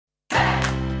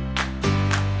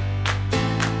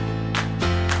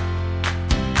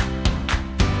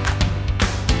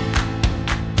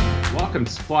Welcome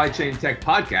to Supply Chain Tech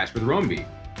Podcast with Roambee.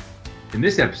 In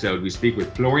this episode, we speak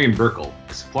with Florian Birkle,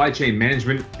 a supply chain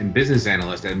management and business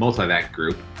analyst at Multivac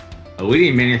Gruppe, a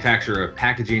leading manufacturer of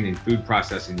packaging and food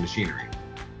processing machinery.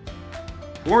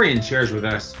 Florian shares with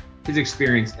us his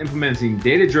experience implementing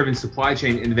data-driven supply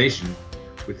chain innovation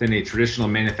within a traditional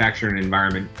manufacturing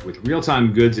environment with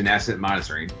real-time goods and asset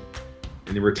monitoring,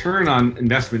 and the return on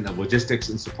investment of logistics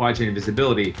and supply chain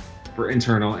visibility for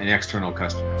internal and external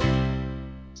customers.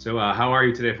 So how are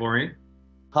you today, Florian?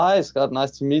 Hi, Scott.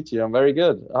 Nice to meet you. I'm very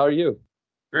good. How are you?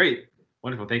 Great.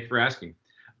 Wonderful. Thank you for asking.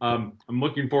 I'm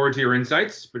looking forward to your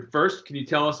insights. But first, can you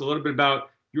tell us a little bit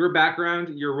about your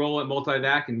background, your role at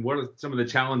Multivac, and what are some of the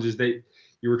challenges that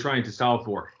you were trying to solve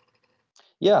for?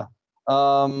 Yeah.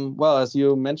 Well, as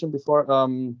you mentioned before,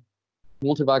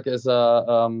 Multivac is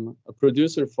a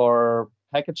producer for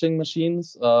packaging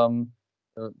machines,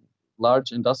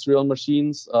 large industrial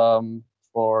machines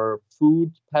for food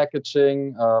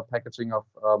packaging, packaging of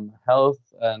health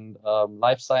and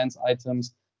life science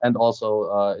items, and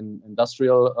also in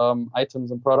industrial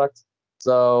items and products.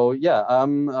 So yeah,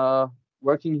 I'm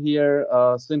working here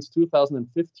since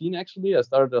 2015. Actually, I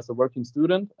started as a working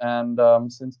student, and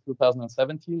since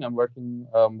 2017, I'm working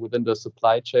within the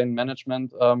supply chain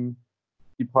management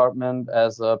department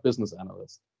as a business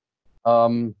analyst.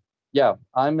 Yeah,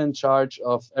 I'm in charge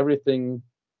of everything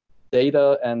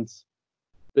data and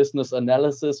business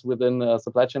analysis within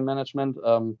supply chain management,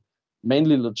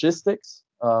 mainly logistics,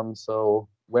 so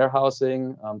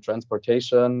warehousing,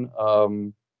 transportation,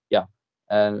 yeah,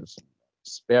 and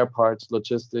spare parts,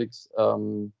 logistics,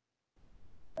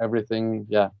 everything,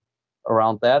 yeah,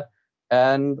 around that.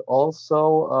 And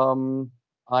also,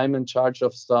 I'm in charge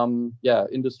of some,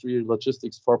 industry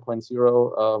logistics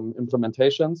 4.0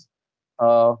 implementations.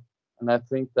 And I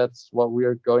think that's what we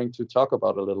are going to talk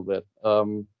about a little bit.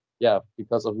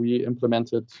 Because we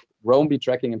implemented Roambee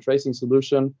tracking and tracing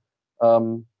solution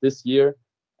this year.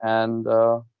 And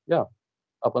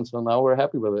up until now, we're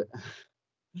happy with it.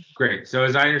 Great. So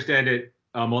as I understand it,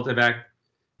 Multivac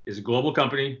is a global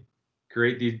company,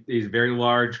 create these very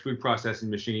large food processing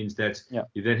machines that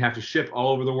you then have to ship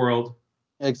all over the world.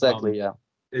 Exactly, yeah.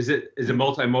 Is it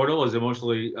multimodal? Is it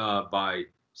mostly by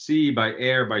sea, by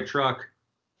air, by truck?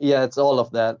 Yeah, it's all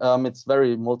of that. It's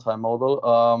very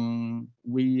multimodal.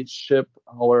 We ship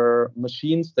our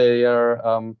machines. They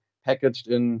are packaged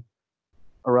in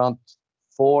around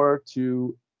 4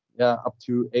 to up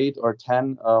to 8 or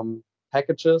 10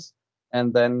 packages,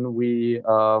 and then we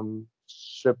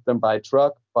ship them by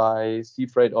truck, by sea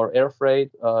freight or air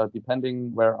freight,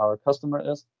 depending where our customer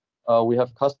is. We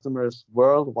have customers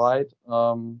worldwide,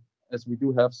 as we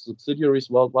do have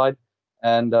subsidiaries worldwide,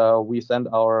 and we send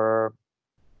our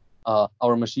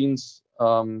machines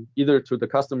either to the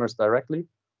customers directly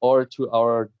or to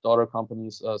our daughter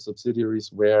companies,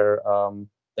 subsidiaries, where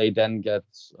they then get,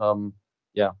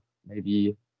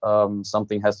 maybe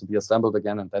something has to be assembled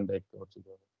again, and then they go to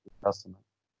the customer.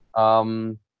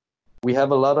 We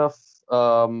have a lot of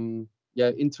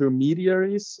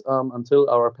intermediaries until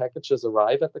our packages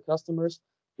arrive at the customers,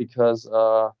 because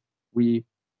we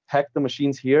pack the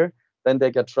machines here. Then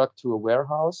they get trucked to a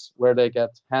warehouse where they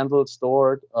get handled,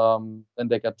 stored. Then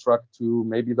they get trucked to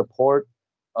maybe the port.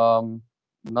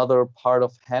 Another part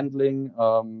of handling,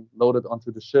 loaded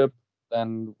onto the ship.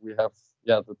 Then we have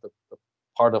the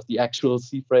part of the actual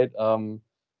sea freight,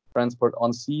 transport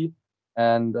on sea.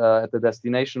 And at the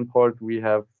destination port, we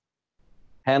have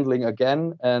handling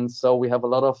again. And so we have a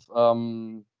lot of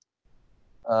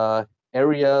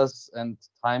areas and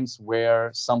times where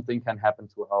something can happen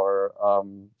to our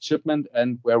shipment,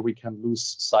 and where we can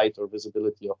lose sight or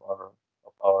visibility of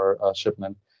our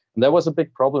shipment. And that was a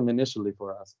big problem initially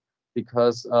for us,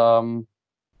 because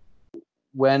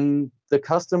when the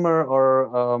customer or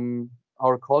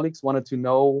our colleagues wanted to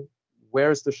know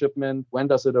where is the shipment, when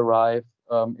does it arrive,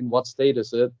 in what state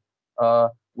is it,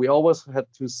 we always had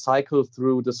to cycle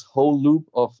through this whole loop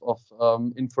of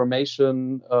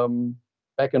information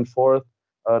back and forth.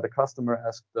 The customer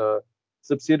asked the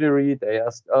subsidiary, they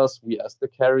asked us, we asked the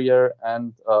carrier,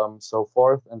 and so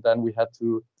forth. And then we had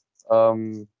to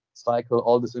cycle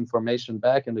all this information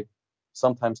back, and it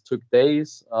sometimes took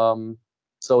days.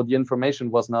 So the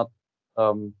information was not,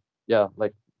 not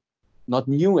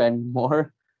new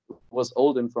anymore. It was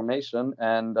old information.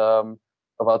 And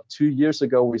about 2 years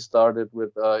ago, we started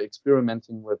with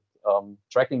experimenting with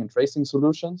tracking and tracing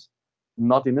solutions.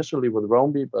 Not initially with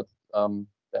Roambee, but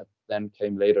that then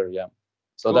came later. Yeah.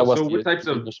 So that was what types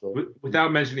of,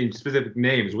 without mentioning specific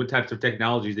names, what types of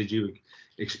technologies did you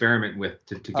experiment with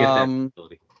to get that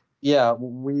ability? Yeah,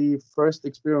 we first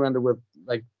experimented with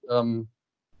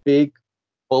big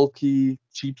bulky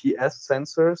GPS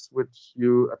sensors, which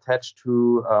you attach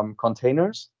to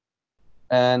containers.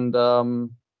 And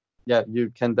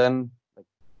you can then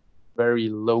very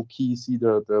low key see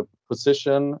the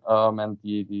position and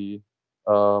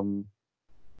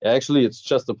actually it's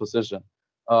just the position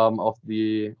of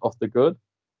the good.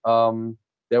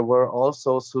 There were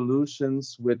also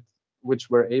solutions which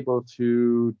were able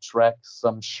to track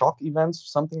some shock events,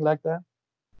 something like that.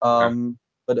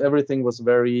 But everything was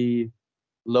very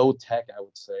low tech, I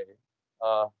would say,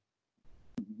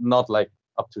 not like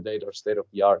up to date or state of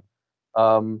the art.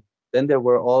 Then there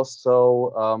were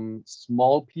also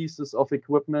small pieces of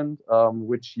equipment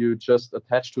which you just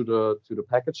attach to the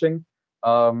packaging,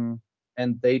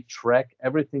 and they track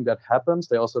everything that happens.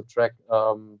 They also track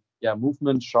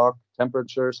movement, shock,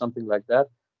 temperature, something like that.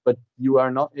 But you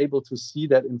are not able to see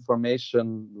that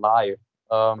information live.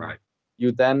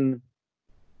 You then,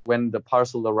 when the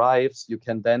parcel arrives, you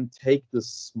can then take this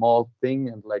small thing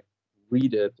and like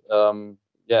read it,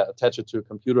 attach it to a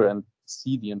computer and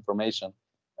see the information.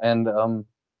 And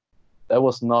that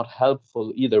was not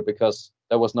helpful either, because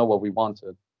that was not what we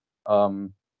wanted.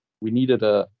 We needed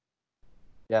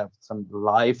some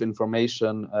live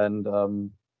information and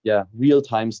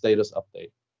real-time status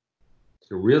update.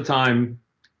 So real-time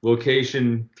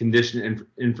location, condition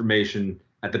information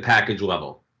at the package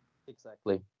level.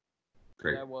 Exactly.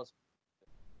 Great. That was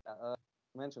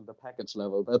mentioned the package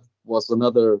level. That was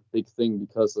another big thing,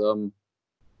 because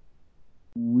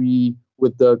we,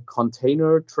 with the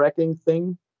container tracking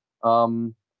thing,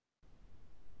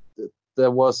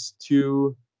 there was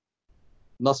too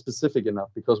not specific enough,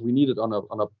 because we needed on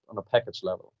a package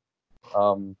level.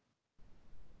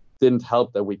 Didn't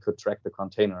help that we could track the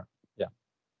container. Yeah.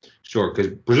 Sure,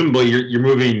 because presumably you're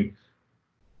moving,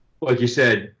 like you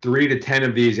said, 3 to 10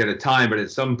 of these at a time, but at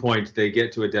some point they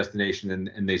get to a destination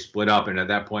and they split up, and at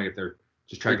that point, if they're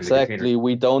just tracking the container,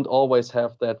 we don't always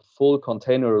have that full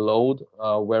container load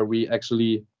where we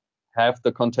actually have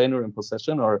the container in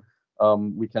possession, or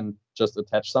we can just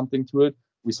attach something to it.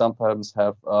 We sometimes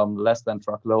have less than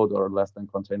truckload or less than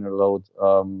container load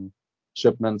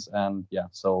shipments, and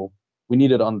so we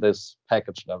need it on this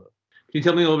package level. Can you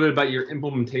tell me a little bit about your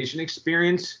implementation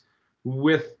experience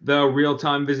with the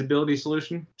real-time visibility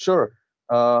solution? Sure.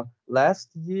 Last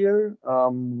year,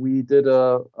 we did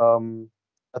a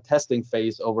testing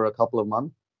phase over a couple of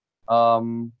months,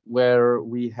 where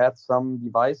we had some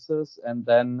devices and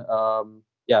then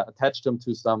attached them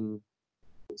to some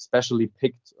specially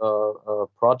picked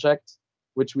projects,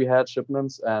 which we had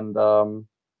shipments, and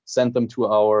sent them to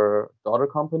our daughter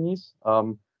companies.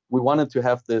 We wanted to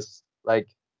have this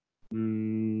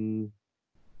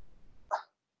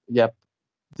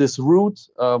this route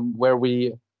where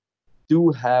we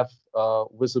do have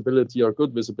visibility or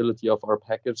good visibility of our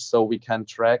package, so we can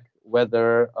track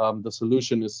whether the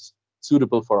solution is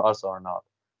suitable for us or not.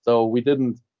 So we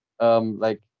didn't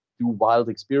do wild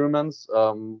experiments.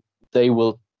 They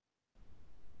will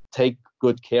take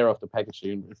good care of the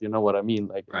packaging, if you know what I mean.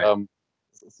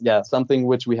 Something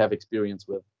which we have experience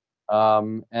with.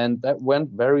 And that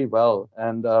went very well.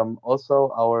 And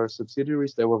also our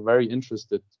subsidiaries, they were very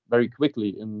interested very quickly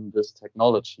in this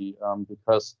technology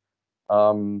because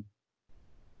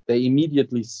they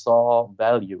immediately saw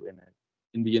value in it,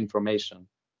 in the information.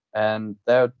 And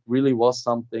that really was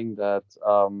something that,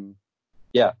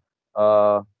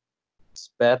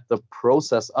 sped the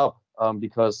process up,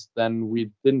 because then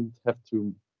we didn't have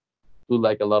to do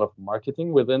a lot of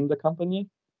marketing within the company,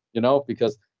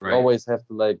 because you always have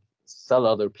to sell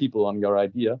other people on your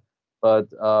idea. But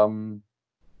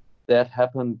that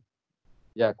happened,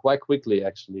 quite quickly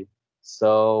actually.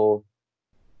 So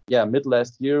mid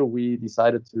last year we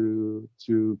decided to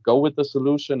go with the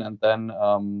solution, and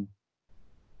then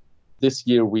this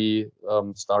year we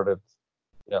started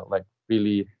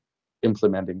really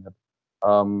implementing it.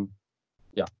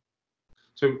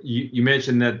 So you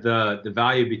mentioned that the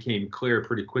value became clear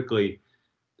pretty quickly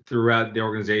throughout the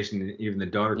organization and even the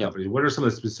daughter companies. What are some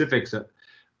of the specifics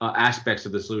aspects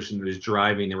of the solution that is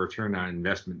driving the return on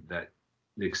investment that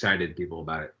excited people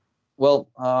about it? Well,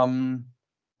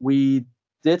 we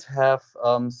did have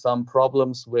some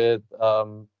problems with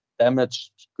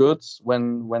damaged goods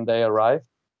when they arrived.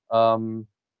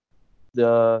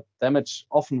 The damage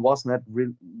often was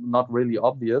not really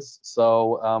obvious.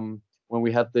 So when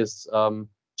we had this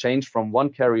change from one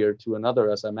carrier to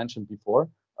another, as I mentioned before,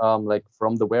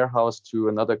 from the warehouse to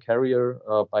another carrier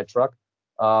by truck,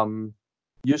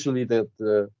 usually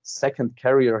the second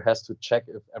carrier has to check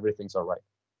if everything's all right.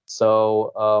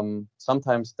 So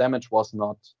sometimes damage was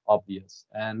not obvious,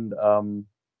 and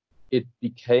it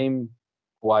became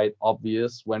quite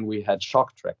obvious when we had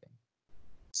shock tracking.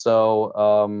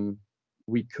 So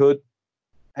we could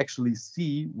actually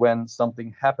see when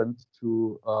something happened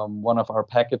to one of our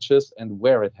packages and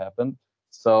where it happened.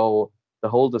 So the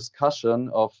whole discussion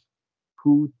of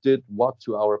who did what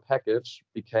to our package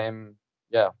became,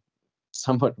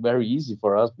 somewhat very easy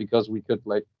for us, because we could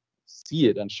like see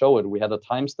it and show it. We had a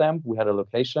timestamp, we had a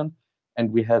location,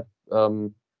 and we had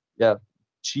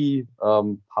G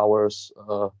powers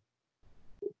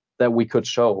that we could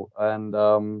show. And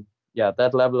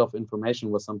that level of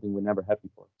information was something we never had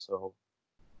before. So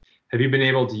have you been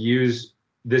able to use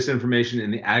this information in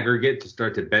the aggregate to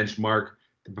start to benchmark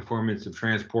the performance of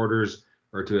transporters,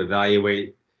 or to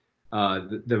evaluate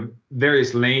the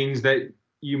various lanes that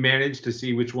you manage to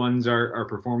see which ones are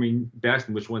performing best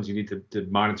and which ones you need to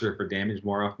monitor for damage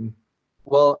more often?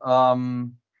 Well,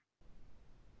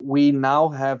 we now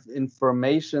have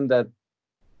information that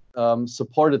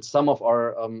supported some of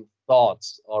our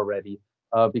thoughts already,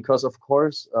 because of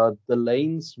course the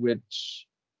lanes which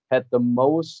had the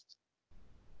most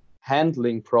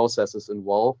handling processes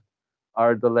involved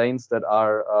are the lanes that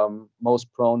are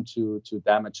most prone to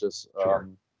damages. Sure.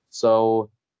 So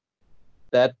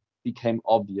that became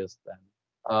obvious then.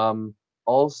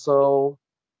 Also,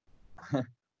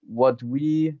 what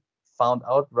we found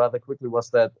out rather quickly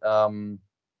was that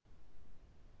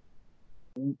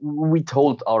we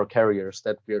told our carriers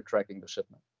that we are tracking the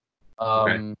shipment.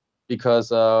 Okay.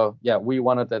 Because we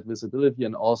wanted that visibility,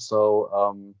 and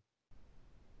also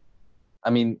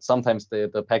sometimes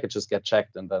the packages get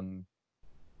checked and then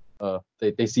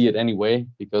they see it anyway,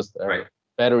 because there are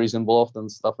batteries involved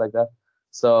and stuff like that.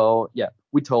 So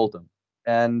we told them,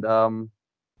 and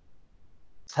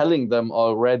telling them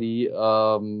already,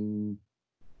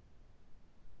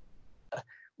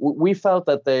 we felt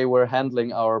that they were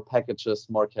handling our packages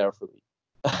more carefully.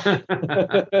 Right.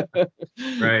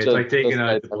 It's like taking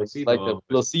a placebo. Like the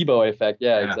placebo effect.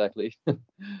 Yeah, exactly.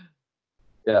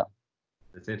 Yeah.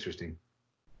 That's interesting.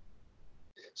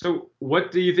 So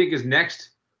what do you think is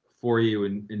next for you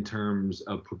in terms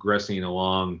of progressing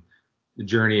along the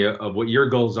journey of what your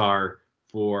goals are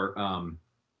for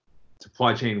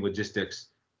supply chain logistics,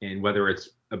 and whether it's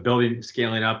a building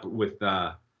scaling up with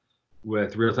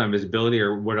real-time visibility,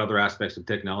 or what other aspects of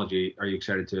technology are you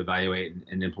excited to evaluate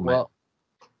and implement? Well,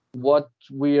 what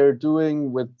we are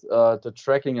doing with the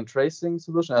tracking and tracing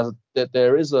solution, as that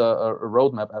there is a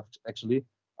roadmap actually.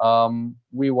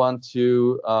 We want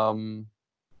to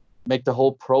make the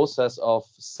whole process of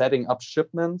setting up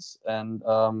shipments and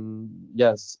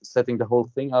setting the whole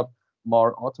thing up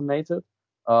more automated.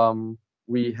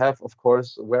 We have, of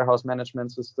course, a warehouse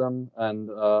management system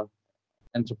and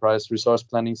enterprise resource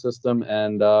planning system,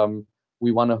 and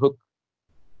we want to hook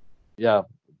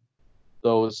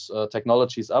those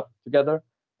technologies up together,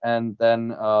 and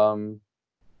then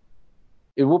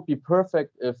it would be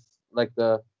perfect if like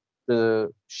the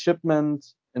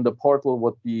shipment in the portal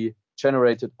would be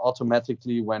generated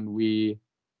automatically when we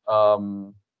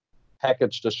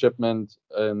package the shipment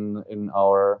in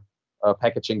our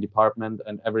packaging department,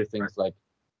 and everything's like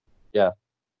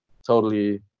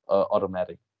totally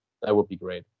automatic. That would be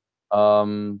great.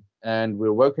 And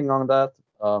we're working on that.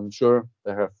 Sure,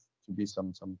 there have to be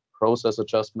some process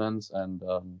adjustments, and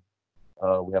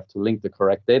we have to link the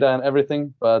correct data and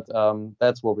everything, but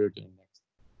that's what we're doing next.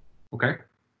 Okay.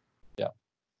 Yeah.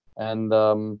 And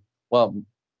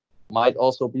might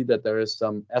also be that there is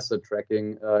some asset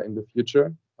tracking in the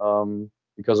future,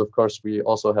 because of course we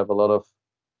also have a lot of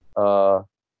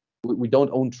we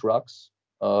don't own trucks,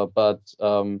 but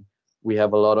we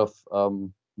have a lot of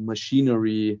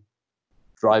machinery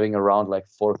driving around, like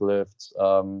forklifts,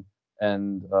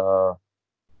 and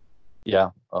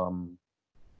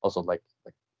also like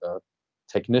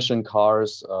technician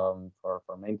cars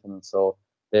for maintenance. So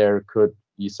there could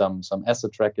be some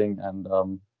asset tracking, and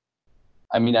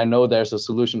I know there's a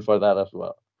solution for that as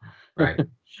well. Right.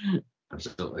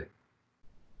 Absolutely.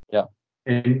 Yeah.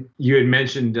 And you had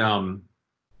mentioned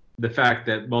the fact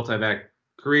that Multivac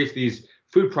creates these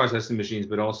food processing machines,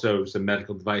 but also some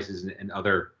medical devices and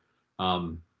other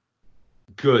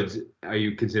goods. Are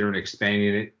you considering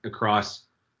expanding it across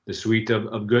the suite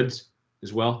of goods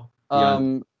as well?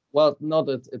 Well, no,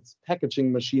 it's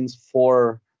packaging machines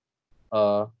for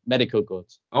medical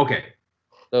goods. Okay.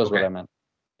 That was what I meant.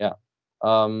 Yeah.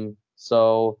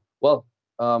 So, well,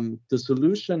 the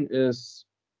solution is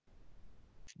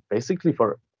basically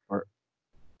for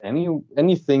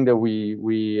anything that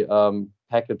we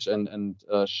package and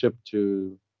ship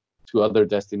to other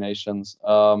destinations.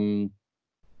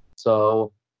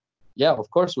 So yeah, of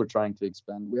course we're trying to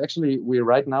expand. We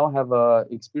right now have a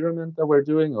experiment that we're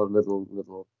doing, a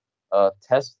little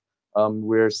test.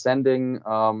 We're sending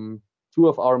two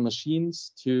of our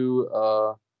machines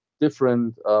to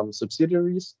different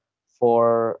subsidiaries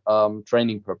for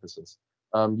training purposes.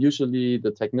 Usually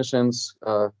the technicians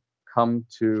come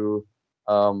to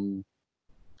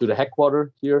the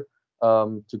headquarters here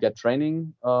to get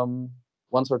training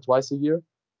once or twice a year.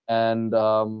 And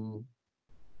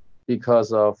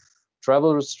because of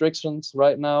travel restrictions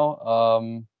right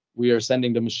now, we are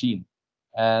sending the machine.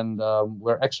 And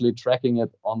we're actually tracking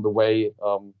it on the way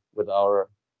with our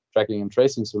tracking and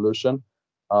tracing solution.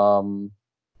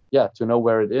 To know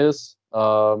where it is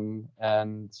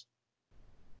and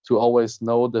to always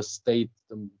know the state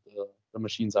the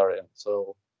machines are in.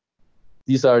 So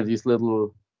these are these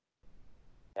little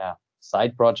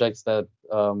side projects that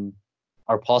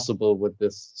are possible with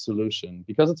this solution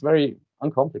because it's very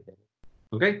uncomplicated.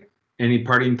 Okay. Any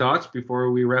parting thoughts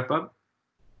before we wrap up?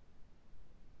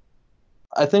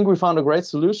 I think we found a great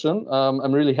solution.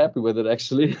 I'm really happy with it,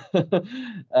 actually.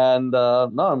 And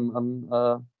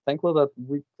I'm thankful that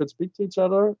we could speak to each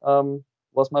other.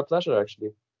 Was my pleasure,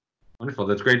 actually. Wonderful.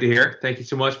 That's great to hear. Thank you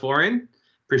so much, Florian.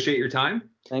 Appreciate your time.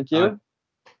 Thank you.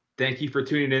 Thank you for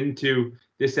tuning in to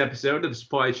this episode of the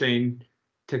Supply Chain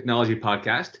Technology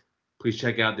Podcast. Please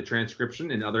check out the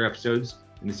transcription and other episodes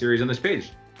in the series on this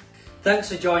page. Thanks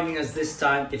for joining us this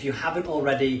time. If you haven't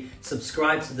already,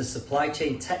 subscribe to the Supply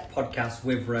Chain Tech Podcast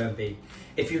with Roambee.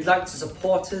 If you'd like to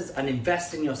support us and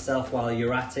invest in yourself while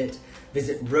you're at it,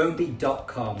 visit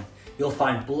roambee.com. You'll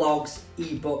find blogs,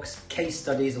 ebooks, case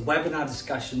studies, webinar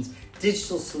discussions,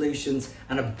 digital solutions,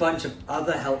 and a bunch of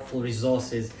other helpful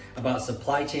resources about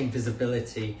supply chain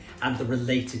visibility and the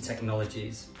related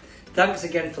technologies. Thanks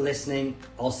again for listening.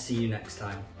 I'll see you next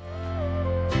time.